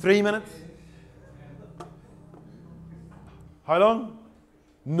 3 minutes. How long?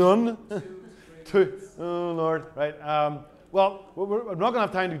 None? 2. Oh, Lord. Right. Well, I'm not going to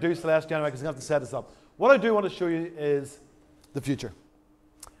have time to do Celestial anyway because I'm going to have to set this up. What I do want to show you is the future.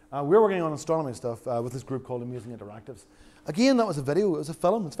 We're working on astronomy stuff with this group called Amazing Interactives. Again, that was a video. It was a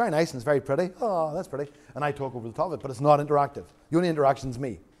film. It's very nice and it's very pretty. Oh, that's pretty. And I talk over the top of it, but it's not interactive. The only interaction is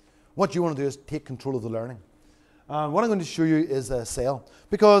me. What you want to do is take control of the learning. What I'm going to show you is a cell,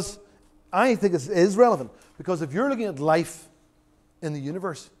 because I think it is relevant. Because if you're looking at life in the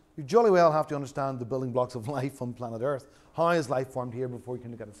universe, you jolly well have to understand the building blocks of life on planet Earth. How is life formed here before you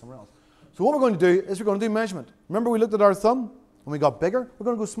can look at it somewhere else? So what we're going to do is we're going to do measurement. Remember we looked at our thumb? When we got bigger, we're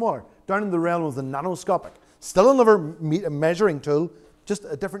going to go smaller, down in the realm of the nanoscopic. Still another measuring tool, just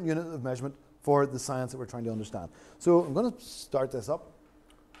a different unit of measurement for the science that we're trying to understand. So I'm going to start this up.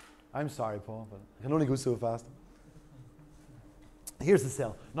 I'm sorry, Paul, but I can only go so fast. Here's the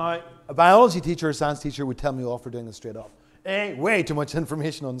cell. Now, a biology teacher or science teacher would tell me off for doing this straight up. Way too much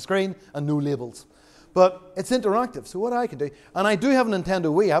information on the screen and no labels. But it's interactive, so what I can do, and I do have a Nintendo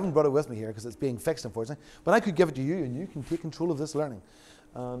Wii, I haven't brought it with me here because it's being fixed unfortunately, but I could give it to you and you can take control of this learning.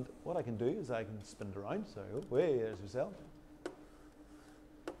 And what I can do is I can spin it around, so way, there's your cell.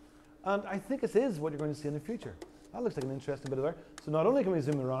 And I think this is what you're going to see in the future. That looks like an interesting bit of there. So not only can we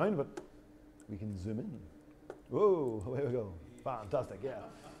zoom around, but we can zoom in. Whoa, away we go. Fantastic, yeah.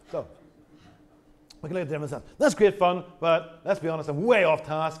 So, we can look at the different cells. That's great fun, but let's be honest, I'm way off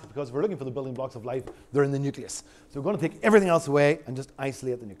task because if we're looking for the building blocks of life, they're in the nucleus. So we're going to take everything else away and just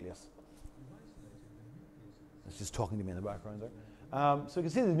isolate the nucleus. It's just talking to me in the background there. So you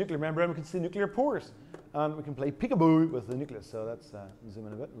can see the nuclear membrane, we can see nuclear pores, and we can play peekaboo with the nucleus. So let's zoom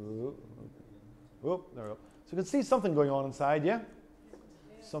in a bit. Oh, there we go. So you can see something going on inside, yeah?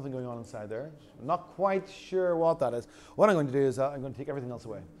 Something going on inside there. I'm not quite sure what that is. What I'm going to do is I'm going to take everything else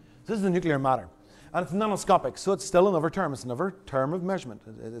away. So this is the nuclear matter. And it's nanoscopic, so it's still another term. It's another term of measurement.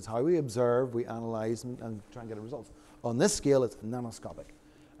 It's how we observe, we analyze, and try and get results. On this scale, it's nanoscopic.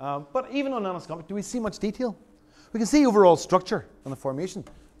 But even on nanoscopic, do we see much detail? We can see overall structure and the formation.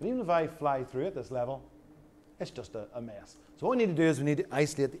 But even if I fly through at this level, it's just a mess. So what we need to do is we need to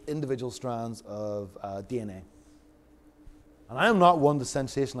isolate the individual strands of DNA. And I am not one to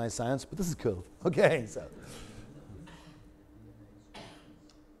sensationalize science, but this is cool. Okay, so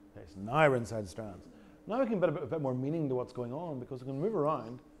now we're inside the strands. Now we can put a bit more meaning to what's going on because we can move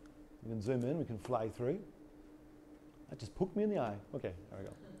around, we can zoom in, we can fly through. That just poked me in the eye. Okay, there we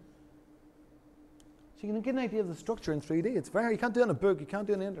go. So you can get an idea of the structure in 3D. It's very, you can't do it in a book, you can't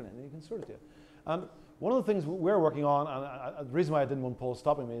do it on the internet, you can sort of do it. And one of the things we're working on, and the reason why I didn't want Paul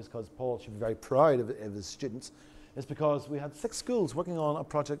stopping me is because Paul should be very proud of his students, is because we had 6 schools working on a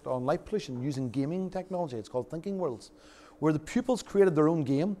project on light pollution using gaming technology. It's called Thinking Worlds, where the pupils created their own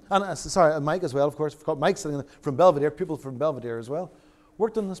game. And sorry, Mike as well, of course. Mike sitting from Belvedere, pupil from Belvedere as well,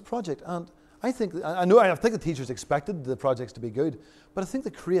 worked on this project. And I think the teachers expected the projects to be good, but I think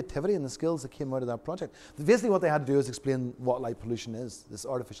the creativity and the skills that came out of that project, basically what they had to do is explain what light pollution is, this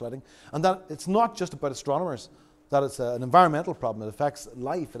artificial lighting, and that it's not just about astronomers, that it's an environmental problem. It affects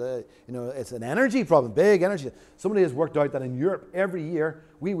life. It's an energy problem, big energy. Somebody has worked out that in Europe, every year,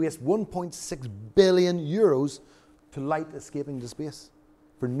 we waste 1.6 billion euros to light escaping to space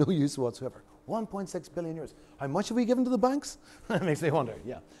for no use whatsoever. 1.6 billion euros. How much have we given to the banks? That makes me wonder,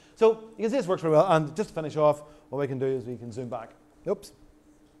 yeah. So you can see this works very well. And just to finish off, what we can do is we can zoom back. Oops.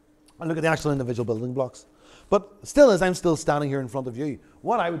 And look at the actual individual building blocks. But still, as I'm still standing here in front of you,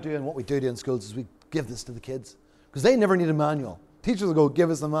 what I would do and what we do in schools is we give this to the kids. Because they never need a manual. Teachers will go, give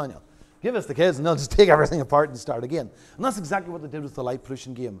us the manual. Give us the kids and they'll just take everything apart and start again. And that's exactly what they did with the light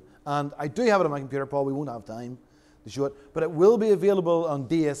pollution game. And I do have it on my computer, Paul. We won't have time to show it. But it will be available on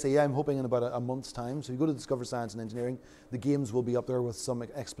DSE, I'm hoping in about a month's time. So you go to Discover Science and Engineering, the games will be up there with some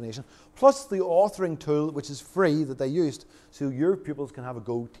explanation. Plus the authoring tool, which is free, that they used. So your pupils can have a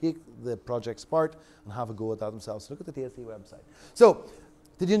go, take the projects apart and have a go at that themselves. So look at the DSE website. So,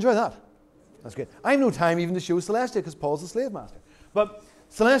 did you enjoy that? That's great. I have no time even to show Celestia because Paul's a slave master. But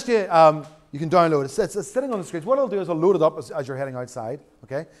Celestia, you can download it. It's sitting on the screen. What I'll do is I'll load it up as you're heading outside.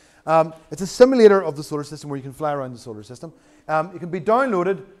 Okay. It's a simulator of the solar system where you can fly around the solar system. It can be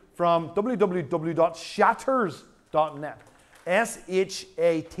downloaded from www.shatters.net.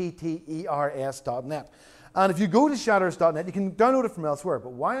 shatters.net. And if you go to shatters.net, you can download it from elsewhere.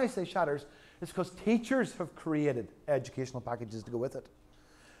 But why I say Shatters is because teachers have created educational packages to go with it.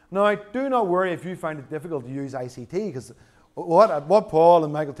 Now, do not worry if you find it difficult to use ICT, because what Paul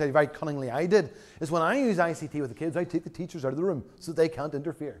and Michael tell you very cunningly I did is when I use ICT with the kids, I take the teachers out of the room so they can't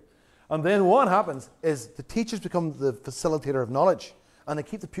interfere. And then what happens is the teachers become the facilitator of knowledge and they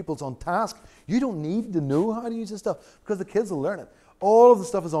keep the pupils on task. You don't need to know how to use this stuff because the kids will learn it. All of the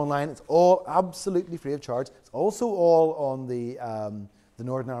stuff is online. It's all absolutely free of charge. It's also all on the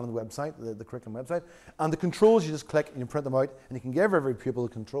Northern Ireland website, the curriculum website. And the controls, you just click and you print them out and you can give every pupil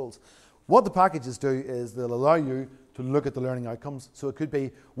the controls. What the packages do is they'll allow you to look at the learning outcomes. So it could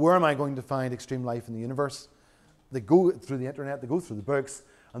be, where am I going to find extreme life in the universe? They go through the internet, they go through the books,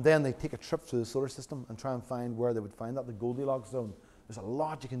 and then they take a trip through the solar system and try and find where they would find that, the Goldilocks zone. There's a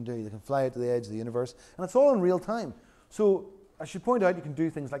lot you can do. You can fly out to the edge of the universe, and it's all in real time. So I should point out you can do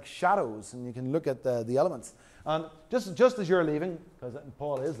things like shadows, and you can look at the elements. And just as you're leaving, because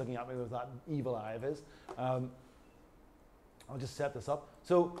Paul is looking at me with that evil eye of his, I'll just set this up.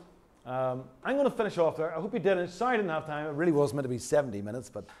 So I'm going to finish off there. I hope you did. And sorry I didn't have time. It really was meant to be 70 minutes,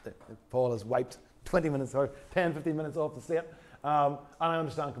 but Paul has wiped 20 minutes or 10, 15 minutes off the slate. And I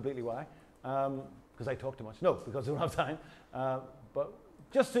understand completely why. Because I talk too much. No, because I don't have time. But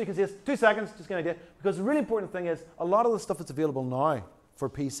just so you can see, it's 2 seconds, just get an idea. Because the really important thing is a lot of the stuff that's available now for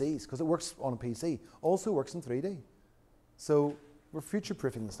PCs, because it works on a PC, also works in 3D. So we're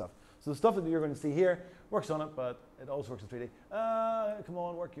future-proofing the stuff. So the stuff that you're going to see here works on it, but it also works in 3D. Come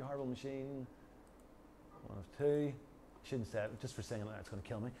on, work your horrible machine. 1 of 2. Shouldn't say it, just for saying that, it's going to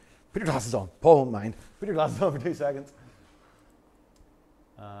kill me. Put your glasses on. Paul won't mind. Put your glasses on for 2 seconds.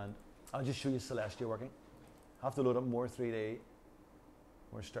 And I'll just show you Celestia working. I have to load up more 3D,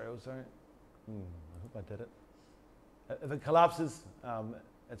 more stereo, sorry. I hope I did it. If it collapses,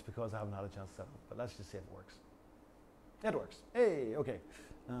 it's because I haven't had a chance to set it up. But let's just see if it works. It works. Hey, okay.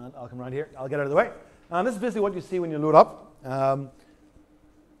 And I'll come around here. I'll get out of the way. And this is basically what you see when you load up. I'm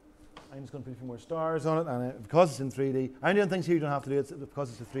just going to put a few more stars on it. And because it's in 3D, I'm doing things here you don't have to do. It's because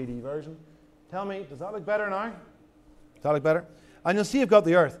it's a 3D version. Tell me, does that look better now? Does that look better? And you'll see you've got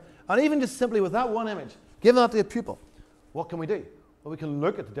the Earth. And even just simply with that one image, give that to a pupil, what can we do? Well, we can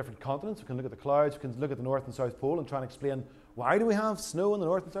look at the different continents. We can look at the clouds. We can look at the North and South Pole and try and explain why do we have snow in the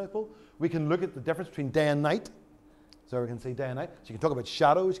North and South Pole. We can look at the difference between day and night. So we can say day and night. So you can talk about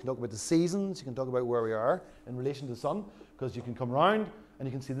shadows. You can talk about the seasons. You can talk about where we are in relation to the sun, because you can come around and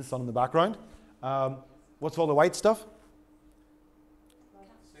you can see the sun in the background. What's all the white stuff?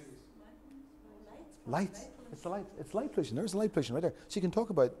 Lights. It's the light. It's light pollution. There's light pollution right there. So you can talk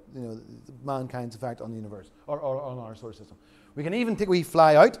about mankind's effect on the universe or on our solar system. We can even take we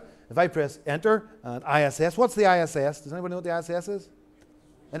fly out. If I press enter and ISS. What's the ISS? Does anybody know what the ISS is?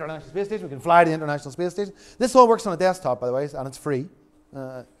 International Space Station. We can fly to the International Space Station. this all works on a desktop, by the way, and it's free.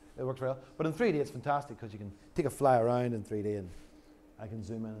 It works well. But in 3D, it's fantastic because you can take a fly around in 3D, and I can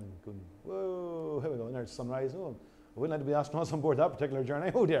zoom in and go, whoa, here we go. And there's sunrise. Oh, I wouldn't like to be astronauts on board that particular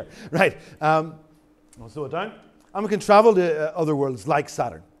journey. Oh dear. Right. I'll slow it down. And we can travel to other worlds like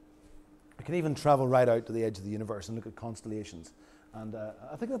Saturn. You can even travel right out to the edge of the universe and look at constellations. And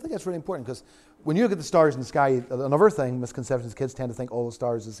I think that's really important, because when you look at the stars in the sky, another thing, misconceptions, kids tend to think all the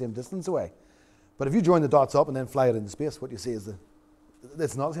stars are the same distance away. But if you join the dots up and then fly it into space, what you see is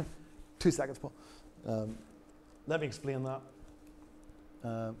it's not the same. 2 seconds, Paul. Let me explain that.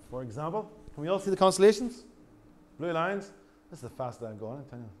 For example, can we all see the constellations? Blue lines. This is the fastest I'm going, I'm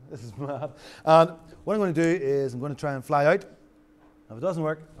telling you. This is mad. And what I'm going to do is I'm going to try and fly out. If it doesn't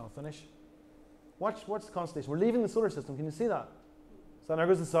work, I'll finish. Watch the constellation. We're leaving the solar system. Can you see that? So there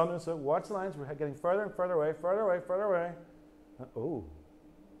goes the sun. So watch the lines. We're getting further and further away, further away, further away. Oh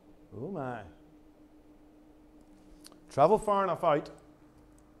my. Travel far enough out,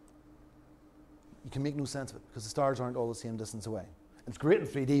 you can make no sense of it, because the stars aren't all the same distance away. It's great in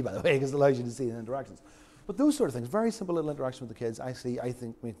 3D, by the way, because it allows you to see the interactions. But those sort of things, very simple little interaction with the kids, I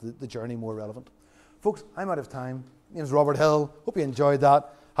think make the journey more relevant. Folks, I'm out of time. My name is Robert Hill. Hope you enjoyed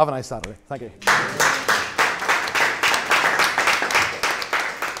that. Have a nice Saturday. Thank you.